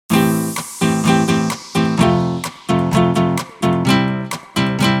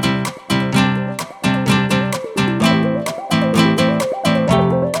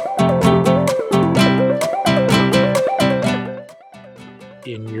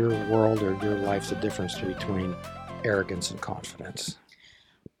your world or your life the difference between arrogance and confidence?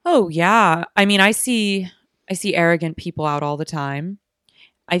 Oh, yeah. I mean, I see arrogant people out all the time.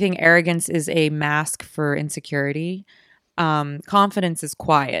 I think arrogance is a mask for insecurity. Confidence is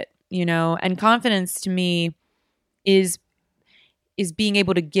quiet, and confidence to me is being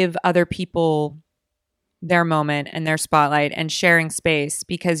able to give other people their moment and their spotlight and sharing space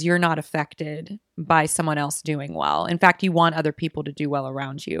because you're not affected by someone else doing well. In fact, you want other people to do well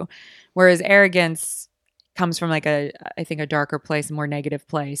around you. Whereas arrogance comes from I think a darker place, a more negative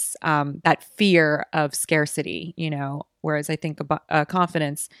place, that fear of scarcity, whereas I think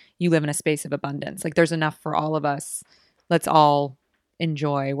confidence, you live in a space of abundance. Like there's enough for all of us. Let's all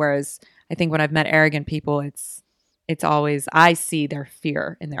enjoy. Whereas I think when I've met arrogant people, it's always, I see their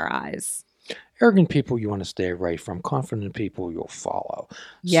fear in their eyes. Arrogant people you want to stay away from. Confident people you'll follow.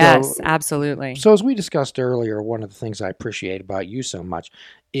 Yes, absolutely. So as we discussed earlier, one of the things I appreciate about you so much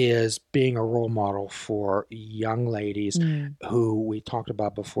is being a role model for young ladies who we talked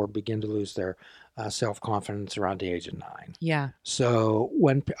about before begin to lose their self-confidence around the age of 9. Yeah. So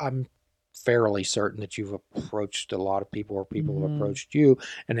when I'm fairly certain that you've approached a lot of people or people have approached you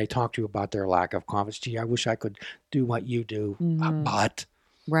and they talk to you about their lack of confidence. Gee, I wish I could do what you do, but...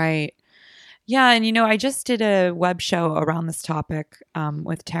 Right. Yeah, and I just did a web show around this topic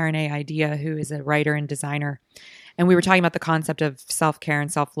with Taranay Idea, who is a writer and designer. And we were talking about the concept of self-care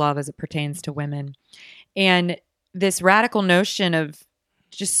and self-love as it pertains to women. And this radical notion of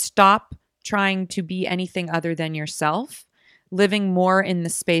just stop trying to be anything other than yourself, living more in the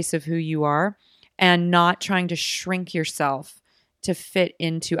space of who you are, and not trying to shrink yourself to fit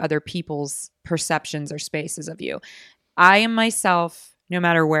into other people's perceptions or spaces of you. I am myself. No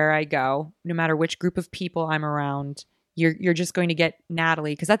matter where I go, no matter which group of people I'm around, you're just going to get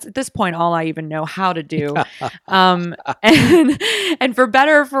Natalie, because that's at this point all I even know how to do. And for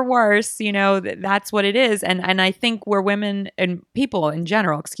better or for worse, that's what it is. And I think where women and people in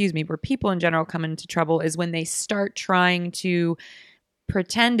general, where people in general come into trouble is when they start trying to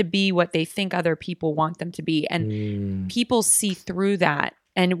pretend to be what they think other people want them to be. And people see through that.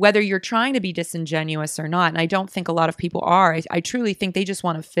 And whether you're trying to be disingenuous or not, and I don't think a lot of people are, I truly think they just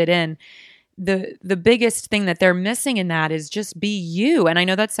want to fit in. The biggest thing that they're missing in that is just be you. And I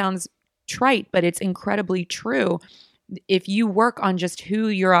know that sounds trite, but it's incredibly true. If you work on just who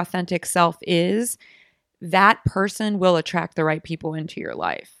your authentic self is, that person will attract the right people into your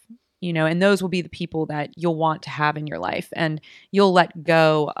life. And those will be the people that you'll want to have in your life. And you'll let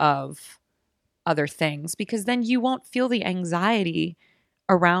go of other things because then you won't feel the anxiety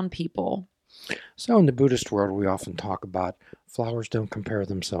around people. So in the Buddhist world, we often talk about flowers don't compare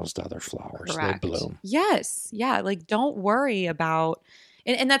themselves to other flowers. Correct. They bloom. Yes. Yeah. Like don't worry about,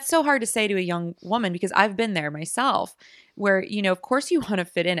 and that's so hard to say to a young woman because I've been there myself where, of course you want to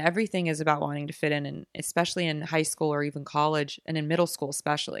fit in. Everything is about wanting to fit in, and especially in high school or even college and in middle school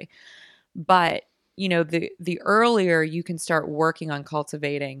especially. But, the earlier you can start working on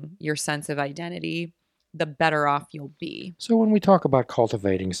cultivating your sense of identity, the better off you'll be. So when we talk about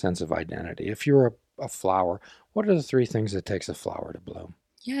cultivating sense of identity, if you're a flower, what are the 3 things it takes a flower to bloom?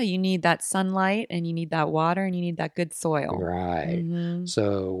 Yeah, you need that sunlight and you need that water and you need that good soil. Right.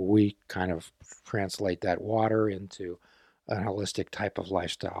 So we kind of translate that water into a holistic type of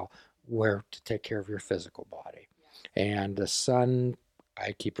lifestyle where to take care of your physical body. And the sun,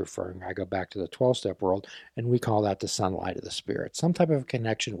 I go back to the 12-step world, and we call that the sunlight of the spirit, some type of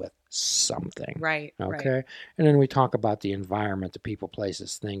connection with something. Right. Okay. Right. And then we talk about the environment, the people,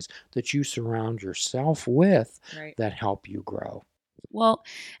 places, things that you surround yourself with that help you grow. Well,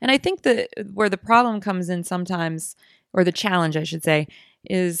 and I think that where the problem comes in sometimes, or the challenge, I should say,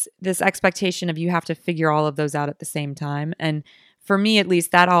 is this expectation of you have to figure all of those out at the same time. And for me, at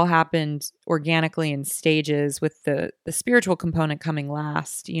least, that all happened organically in stages with the spiritual component coming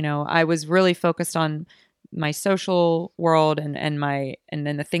last. I was really focused on my social world and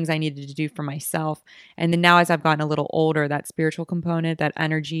then the things I needed to do for myself. And then now as I've gotten a little older, that spiritual component, that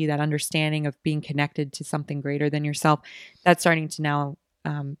energy, that understanding of being connected to something greater than yourself, that's starting to now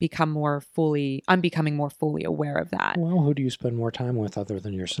I'm becoming more fully aware of that. Well, who do you spend more time with other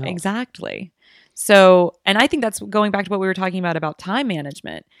than yourself? Exactly. So, and I think that's going back to what we were talking about time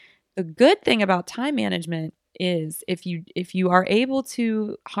management. The good thing about time management is if you are able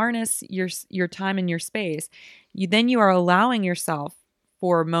to harness your time and your space, you are allowing yourself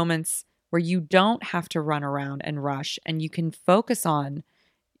for moments where you don't have to run around and rush, and you can focus on,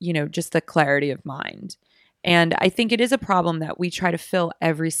 just the clarity of mind. And I think it is a problem that we try to fill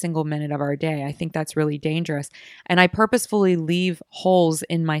every single minute of our day. I think that's really dangerous. And I purposefully leave holes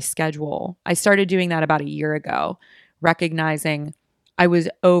in my schedule. I started doing that about a year ago, recognizing I was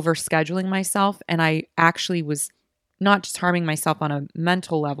over scheduling myself, and I actually was not just harming myself on a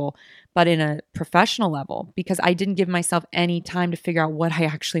mental level, but in a professional level, because I didn't give myself any time to figure out what I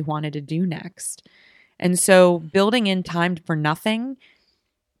actually wanted to do next. And so building in time for nothing,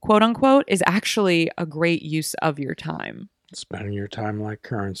 quote unquote, is actually a great use of your time. Spending your time like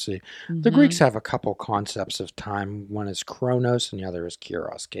currency. The Greeks have a couple concepts of time. One is chronos and the other is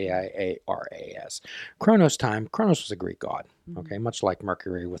kairos, K-I-A-R-A-S. Chronos was a Greek god, okay, much like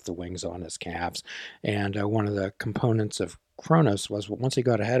Mercury with the wings on his calves. And one of the components of Chronos was once he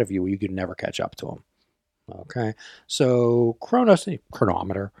got ahead of you, you could never catch up to him. Okay, so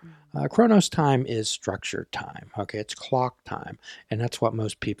chronometer. Chronos time is structured time. Okay, it's clock time, and that's what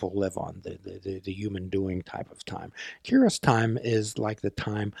most people live on, the human doing type of time. Kairos time is like the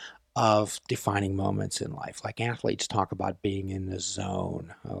time of defining moments in life. Like athletes talk about being in the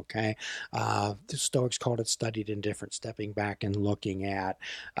zone, okay? The Stoics called it studied indifference, stepping back and looking at,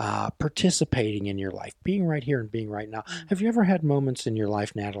 participating in your life, being right here and being right now. Have you ever had moments in your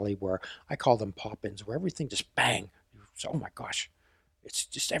life, Natalie, where I call them pop-ins, where everything just bang, oh my gosh, it's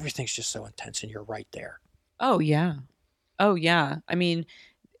just everything's just so intense and you're right there. Oh, yeah. Oh, yeah. I mean,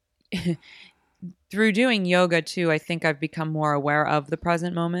 through doing yoga too, I think I've become more aware of the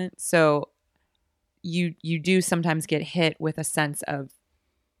present moment. So you do sometimes get hit with a sense of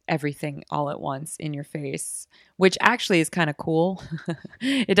everything all at once in your face, which actually is kind of cool.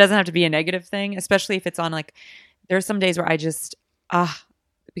 It doesn't have to be a negative thing, especially if it's on like, there's some days where I just,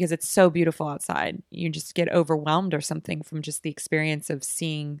 because it's so beautiful outside, you just get overwhelmed or something from just the experience of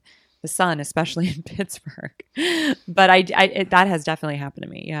seeing the sun, especially in Pittsburgh. But that has definitely happened to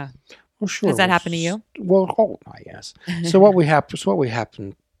me. Yeah. Well, sure. Has that happened to you? Well, yes. So what we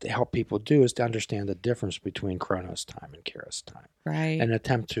happen to help people do is to understand the difference between Chronos time and Kairos time, right? And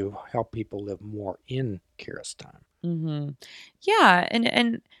attempt to help people live more in Kairos time. Mm-hmm. Yeah,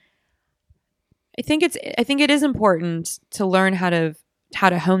 and I think it is important to learn how to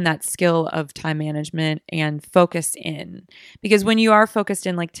hone that skill of time management and focus in. Because when you are focused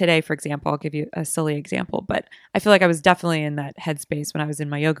in, like today, for example, I'll give you a silly example, but I feel like I was definitely in that headspace when I was in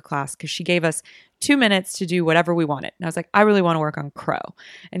my yoga class, because she gave us 2 minutes to do whatever we wanted. And I was like, I really want to work on crow.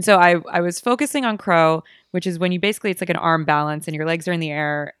 And so I was focusing on crow, which is when you basically, it's like an arm balance and your legs are in the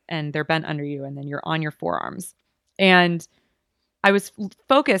air and they're bent under you and then you're on your forearms. And I was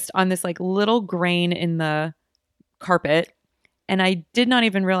focused on this like little grain in the carpet. And I did not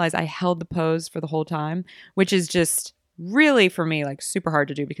even realize I held the pose for the whole time, which is just really, for me, like super hard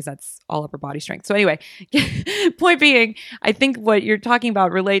to do because that's all upper body strength. So anyway, point being, I think what you're talking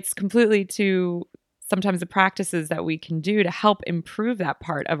about relates completely to sometimes the practices that we can do to help improve that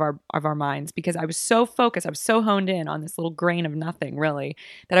part of our minds, because I was so focused, I was so honed in on this little grain of nothing, really,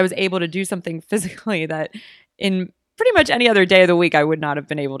 that I was able to do something physically that in pretty much any other day of the week I would not have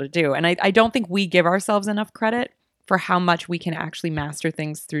been able to do. And I don't think we give ourselves enough credit for how much we can actually master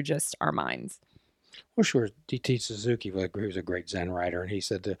things through just our minds. Well, sure. D.T. Suzuki, who was a great Zen writer, and he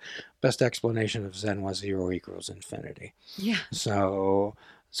said the best explanation of Zen was 0 equals infinity. Yeah. So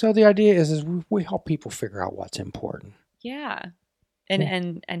the idea is we help people figure out what's important. Yeah.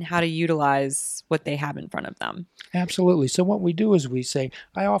 And how to utilize what they have in front of them. Absolutely. So what we do is we say,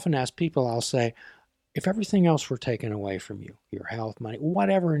 I often ask people, I'll say, if everything else were taken away from you, your health, money,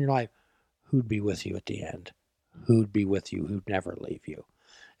 whatever in your life, who'd be with you at the end? Who'd be with you, who'd never leave you?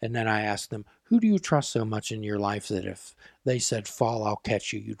 And then I ask them, who do you trust so much in your life that if they said, fall, I'll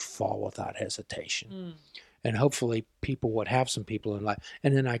catch you, you'd fall without hesitation? And hopefully people would have some people in life.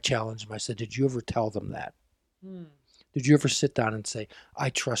 And then I challenge them. I said, did you ever tell them that? Did you ever sit down and say, I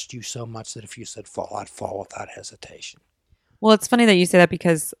trust you so much that if you said fall, I'd fall without hesitation? Well, it's funny that you say that,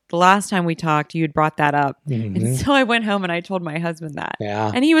 because the last time we talked, you had brought that up. Mm-hmm. And so I went home and I told my husband that.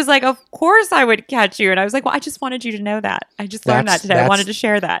 Yeah. And he was like, of course I would catch you. And I was like, well, I just wanted you to know that. I just learned that today. I wanted to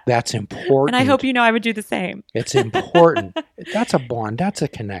share that. That's important. And I hope you know I would do the same. It's important. That's a bond. That's a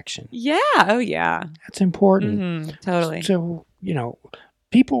connection. Yeah. Oh, yeah. That's important. Mm-hmm. Totally. So,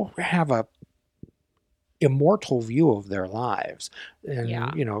 people have a immortal view of their lives. And,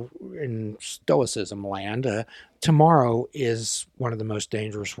 in Stoicism land, tomorrow is one of the most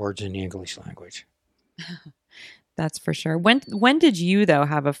dangerous words in the English language. That's for sure. When did you, though,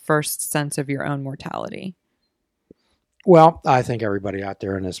 have a first sense of your own mortality? Well, I think everybody out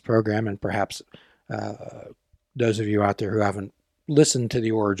there in this program, and perhaps those of you out there who haven't listened to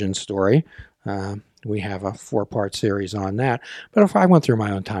the origin story, we have a 4-part series on that. But if I went through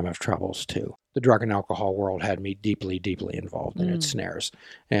my own time of troubles, too. The drug and alcohol world had me deeply, deeply involved in its snares.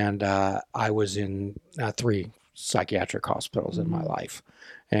 And I was in 3 psychiatric hospitals in my life.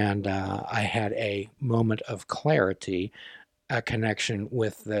 And I had a moment of clarity a connection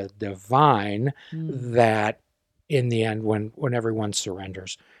with the divine that in the end, when everyone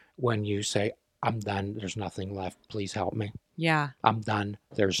surrenders, when you say, I'm done, there's nothing left, please help me. Yeah. I'm done,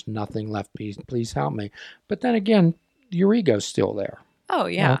 there's nothing left, please help me. But then again, your ego's still there. Oh,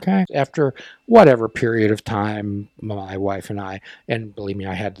 yeah. Okay. After whatever period of time, my wife and I, and believe me,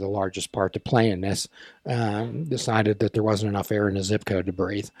 I had the largest part to play in this, decided that there wasn't enough air in the zip code to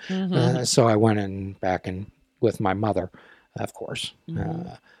breathe. So I went back with my mother, of course.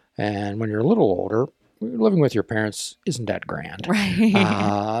 And when you're a little older, living with your parents isn't that grand.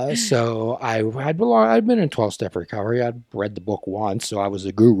 Right. So I'd been in 12-step recovery. I'd read the book once, so I was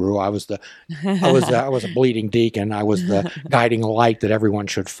a guru. I was a bleeding deacon. I was the guiding light that everyone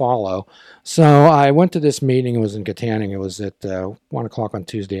should follow. So I went to this meeting. It was in Katanning. It was at 1:00 on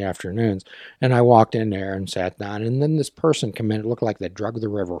Tuesday afternoons. And I walked in there and sat down. And then this person came in. It looked like they drug the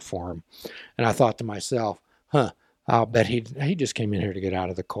river for him. And I thought to myself, I'll bet he just came in here to get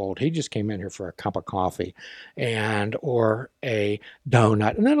out of the cold. He just came in here for a cup of coffee or a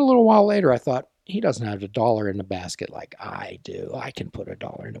donut. And then a little while later, I thought, he doesn't have $1 in the basket like I do. I can put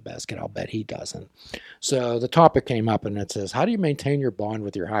 $1 in the basket. I'll bet he doesn't. So the topic came up and it says, how do you maintain your bond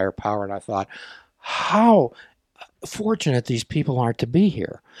with your higher power? And I thought, how fortunate these people aren't to be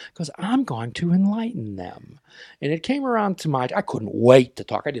here, because I'm going to enlighten them. And it came around to I couldn't wait to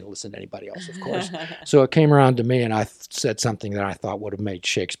talk. I didn't listen to anybody else, of course. So it came around to me, and I said something that I thought would have made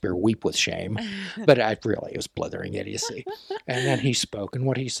Shakespeare weep with shame. But it was blithering idiocy. And then he spoke, and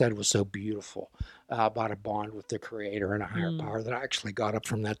what he said was so beautiful about a bond with the Creator and a higher power that I actually got up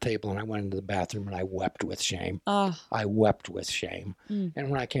from that table and I went into the bathroom and I wept with shame. I wept with shame. And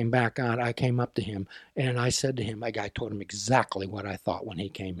when I came back out, I came up to him and I said to him, I told him exactly what I thought when he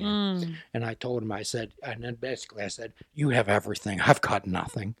came in. And I told him, and then basically I said, you have everything. I've got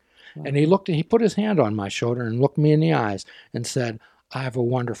nothing. And he put his hand on my shoulder and looked me in the eyes and said, I have a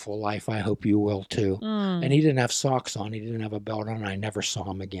wonderful life. I hope you will too. And he didn't have socks on. He didn't have a belt on. I never saw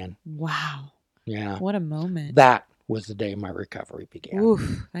him again. Wow. Yeah. What a moment. That was the day my recovery began.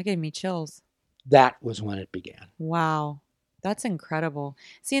 Oof, that gave me chills. That was when it began. Wow. That's incredible.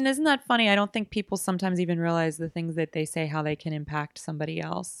 See, and isn't that funny? I don't think people sometimes even realize the things that they say, how they can impact somebody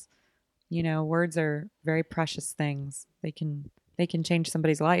else. You know, words are very precious things. They can change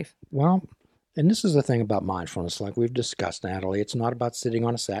somebody's life. Well, and this is the thing about mindfulness, like we've discussed, Natalie. It's not about sitting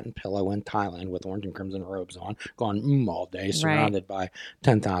on a satin pillow in Thailand with orange and crimson robes on, going all day, surrounded by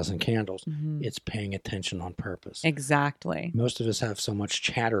 10,000 candles. It's paying attention on purpose. Exactly. Most of us have so much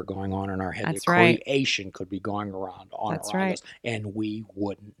chatter going on in our head That's that right. creation could be going around us, and we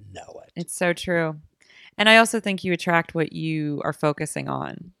wouldn't know it. It's so true. And I also think you attract what you are focusing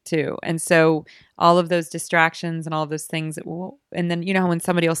on too. And so all of those distractions and all of those things, and then, you know, when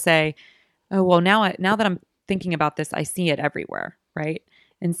somebody will say, oh, well, now that I'm thinking about this, I see it everywhere, right?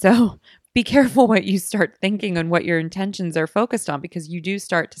 And so be careful what you start thinking and what your intentions are focused on, because you do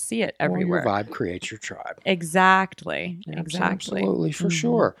start to see it everywhere. Well, your vibe creates your tribe. Exactly. Exactly. Absolutely, for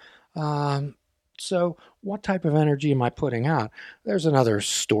sure. So what type of energy am I putting out? There's another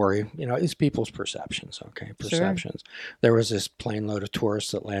story, it's people's perceptions, okay? Perceptions. Sure. There was this plane load of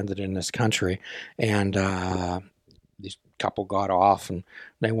tourists that landed in this country, and this couple got off and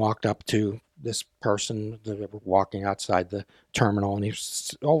they walked up to this person that were walking outside the terminal, and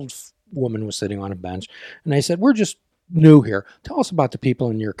this old woman was sitting on a bench, and they said, we're just new here. Tell us about the people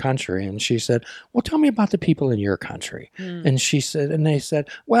in your country. And she said, well, tell me about the people in your country. And they said,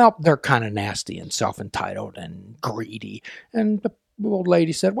 well, they're kind of nasty and self-entitled and greedy. And the old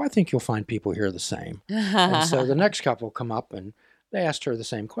lady said, well, I think you'll find people here the same. And so the next couple come up and they asked her the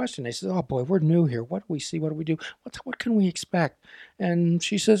same question. They said, oh, boy, we're new here. What do we see? What do we do? What can we expect? And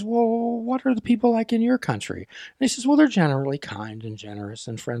she says, well, what are the people like in your country? And he says, well, they're generally kind and generous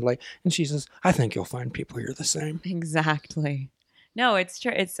and friendly. And she says, I think you'll find people here the same. Exactly. No, it's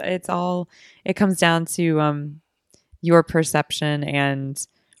true. It's all, it comes down to your perception and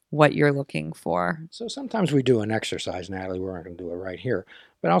what you're looking for. So sometimes we do an exercise, Natalie. We're not going to do it right here,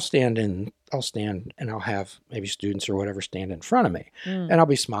 but I'll stand and I'll have maybe students or whatever stand in front of me, and I'll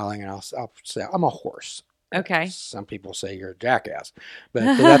be smiling and I'll say, I'm a horse. Okay. Some people say you're a jackass, but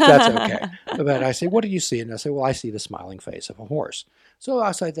that's okay. But I say, what do you see? And they'll say, well, I see the smiling face of a horse. So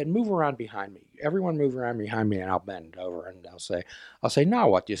I'll say, then move around behind me. Everyone move around behind me, and I'll bend over and I'll say, now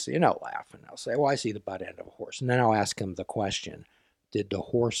what do you see? And they'll laugh, and I'll say, well, I see the butt end of a horse. And then I'll ask them the question, did the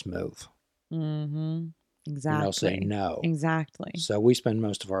horse move? Mm-hmm. Exactly. And they'll say no. Exactly. So we spend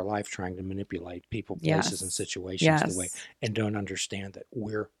most of our life trying to manipulate people, places, and situations the way, and don't understand that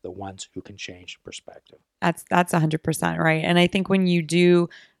we're the ones who can change perspective. That's 100% right. And I think when you do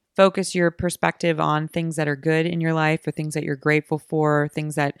focus your perspective on things that are good in your life, or things that you're grateful for,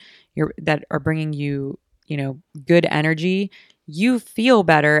 things that are bringing you, good energy, you feel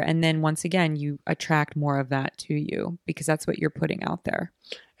better. And then once again, you attract more of that to you because that's what you're putting out there.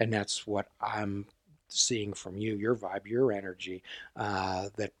 And that's what I'm seeing from you, your vibe, your energy,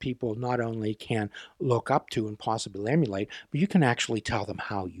 that people not only can look up to and possibly emulate, but you can actually tell them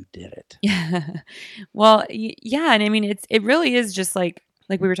how you did it. Yeah. Well, yeah. And I mean, it really is just like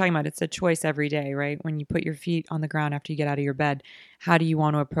we were talking about, it's a choice every day, right? When you put your feet on the ground after you get out of your bed, how do you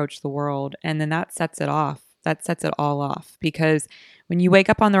want to approach the world? And then that sets it off. That sets it all off, because when you wake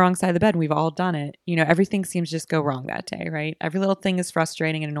up on the wrong side of the bed, and we've all done it, everything seems to just go wrong that day, right? Every little thing is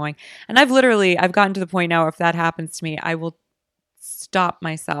frustrating and annoying. And I've gotten to the point now, if that happens to me, I will stop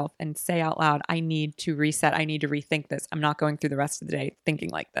myself and say out loud, I need to reset. I need to rethink this. I'm not going through the rest of the day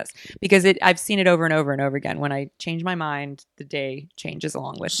thinking like this, because I've seen it over and over and over again. When I change my mind, the day changes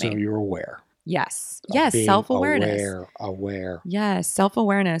along with me. So you're aware. Yes. Yes. Self-awareness. Aware. Yes.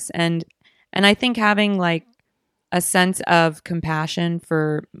 Self-awareness. And I think having like a sense of compassion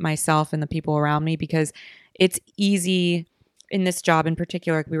for myself and the people around me, because it's easy in this job in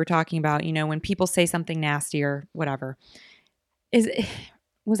particular, like we were talking about, when people say something nasty or whatever,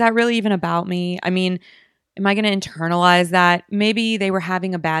 was that really even about me? I mean, am I going to internalize that? Maybe they were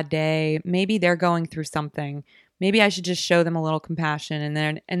having a bad day. Maybe they're going through something. Maybe I should just show them a little compassion, and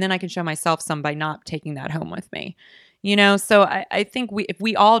then I can show myself some by not taking that home with me. So I think if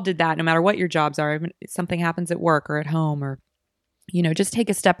we all did that, no matter what your jobs are, if something happens at work or at home, or, just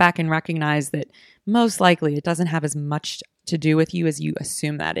take a step back and recognize that most likely it doesn't have as much to do with you as you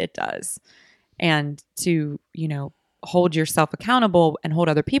assume that it does. And to, hold yourself accountable and hold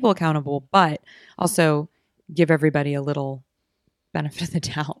other people accountable, but also give everybody a little benefit of the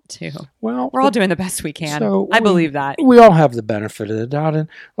doubt too. Well, we're all doing the best we can. So I believe that. We all have the benefit of the doubt. And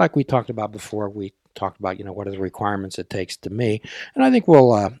like we talked about before, we talked about, what are the requirements it takes to me. And I think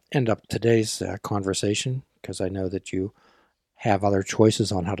we'll end up today's conversation, because I know that you have other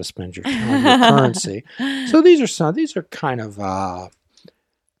choices on how to spend your time, your currency. So these are kind of, I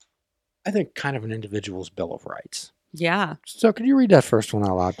think, kind of an individual's Bill of Rights. Yeah. So could you read that first one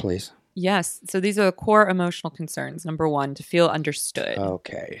out loud, please? Yes. So these are the core emotional concerns. Number 1, to feel understood.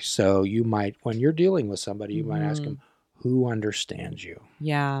 Okay. So you might, when you're dealing with somebody, you might ask them, who understands you?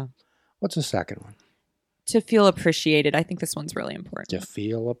 Yeah. What's the second one? To feel appreciated. I think this one's really important. To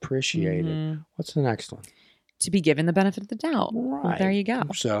feel appreciated. What's the next one? To be given the benefit of the doubt. Right. Well, there you go.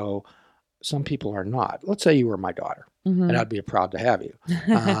 So some people are not. Let's say you were my daughter, and I'd be proud to have you.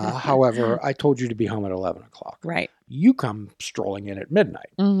 However, I told you to be home at 11 o'clock. Right. You come strolling in at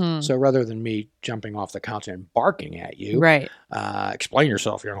midnight. So rather than me jumping off the couch and barking at you, right. Explain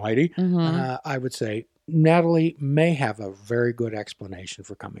yourself, young lady, I would say, Natalie may have a very good explanation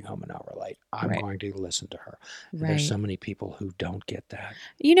for coming home an hour late. I'm going to listen to her. Right. There's so many people who don't get that.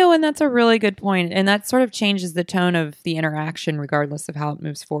 And that's a really good point. And that sort of changes the tone of the interaction regardless of how it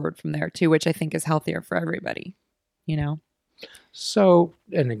moves forward from there too, which I think is healthier for everybody, So,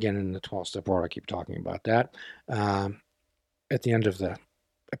 and again, in the 12-step world, I keep talking about that. At the end of the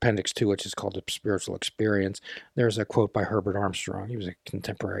Appendix 2, which is called The Spiritual Experience, there's a quote by Herbert Armstrong. He was a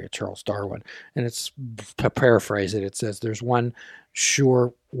contemporary of Charles Darwin. And it's, to paraphrase it, it says, there's one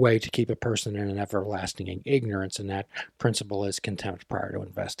sure way to keep a person in an everlasting ignorance, and that principle is contempt prior to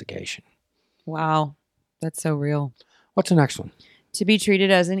investigation. Wow. That's so real. What's the next one? To be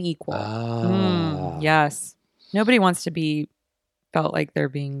treated as an equal. Yes. Nobody wants to be felt like they're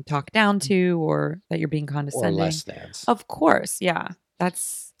being talked down to, or that you're being condescending. Or less than. Of course, yeah.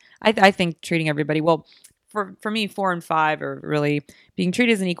 That's I think treating everybody well. For me, 4 and 5 are really being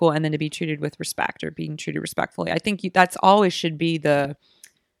treated as an equal, and then to be treated with respect or being treated respectfully. I think that's always should be the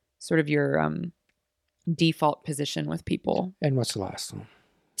sort of your default position with people. And what's the last one?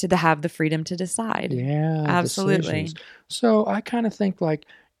 To have the freedom to decide. Yeah, absolutely. Decisions. So I kind of think like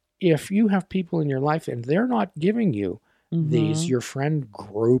if you have people in your life and they're not giving you these, your friend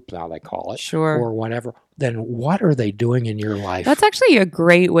group, now they call it, sure, or whatever, then what are they doing in your life? That's actually a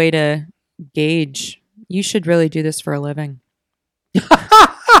great way to gauge. You should really do this for a living. If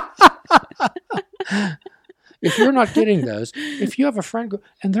you're not getting those, if you have a friend group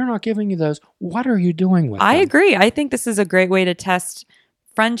and they're not giving you those, what are you doing with them? I agree. I think this is a great way to test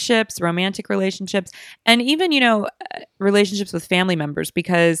friendships, romantic relationships, and even, relationships with family members,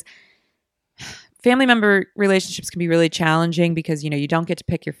 because family member relationships can be really challenging because, you don't get to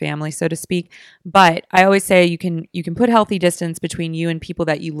pick your family, so to speak. But I always say you can put healthy distance between you and people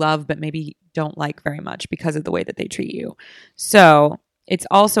that you love but maybe don't like very much because of the way that they treat you. So it's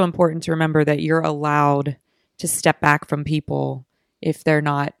also important to remember that you're allowed to step back from people if they're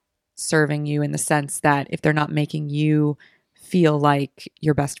not serving you in the sense that if they're not making you feel like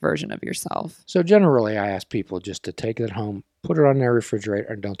your best version of yourself. So generally, I ask people just to take it home, put it on their refrigerator,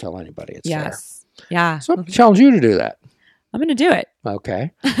 and don't tell anybody it's there. Yeah. So I challenge you to do that. I'm going to do it.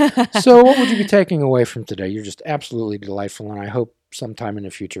 Okay. So what would you be taking away from today? You're just absolutely delightful, and I hope sometime in the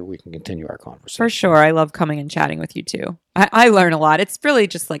future we can continue our conversation. For sure. I love coming and chatting with you too. I learn a lot. It's really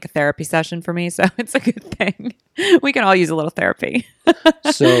just like a therapy session for me, so it's a good thing. We can all use a little therapy.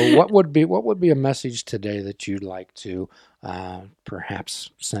 So what would be a message today that you'd like to perhaps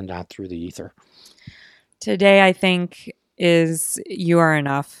send out through the ether? Today, I think, is you are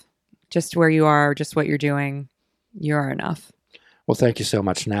enough. Just where you are, just what you're doing, you are enough. Well, thank you so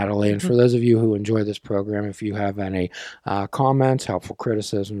much, Natalie. And for those of you who enjoy this program, if you have any comments, helpful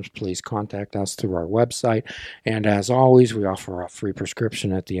criticisms, please contact us through our website. And as always, we offer a free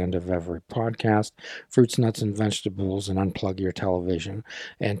prescription at the end of every podcast, fruits, nuts, and vegetables, and unplug your television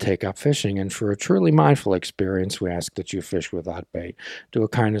and take up fishing. And for a truly mindful experience, we ask that you fish without bait. Do a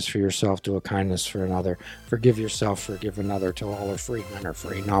kindness for yourself, do a kindness for another. Forgive yourself, forgive another, till all are free. Men are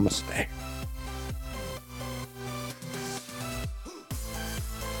free. Namaste.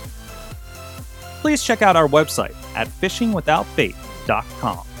 Please check out our website at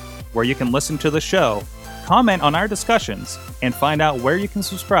fishingwithoutbait.com, where you can listen to the show, comment on our discussions, and find out where you can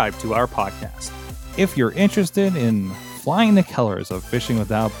subscribe to our podcast. If you're interested in flying the colors of Fishing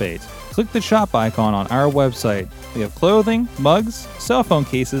Without Bait, click the shop icon on our website. We have clothing, mugs, cell phone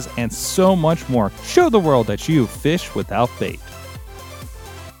cases, and so much more. Show the world that you fish without bait.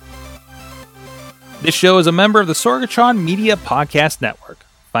 This show is a member of the Sorgatron Media Podcast Network.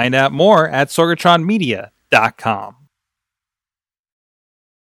 Find out more at sorgatronmedia.com.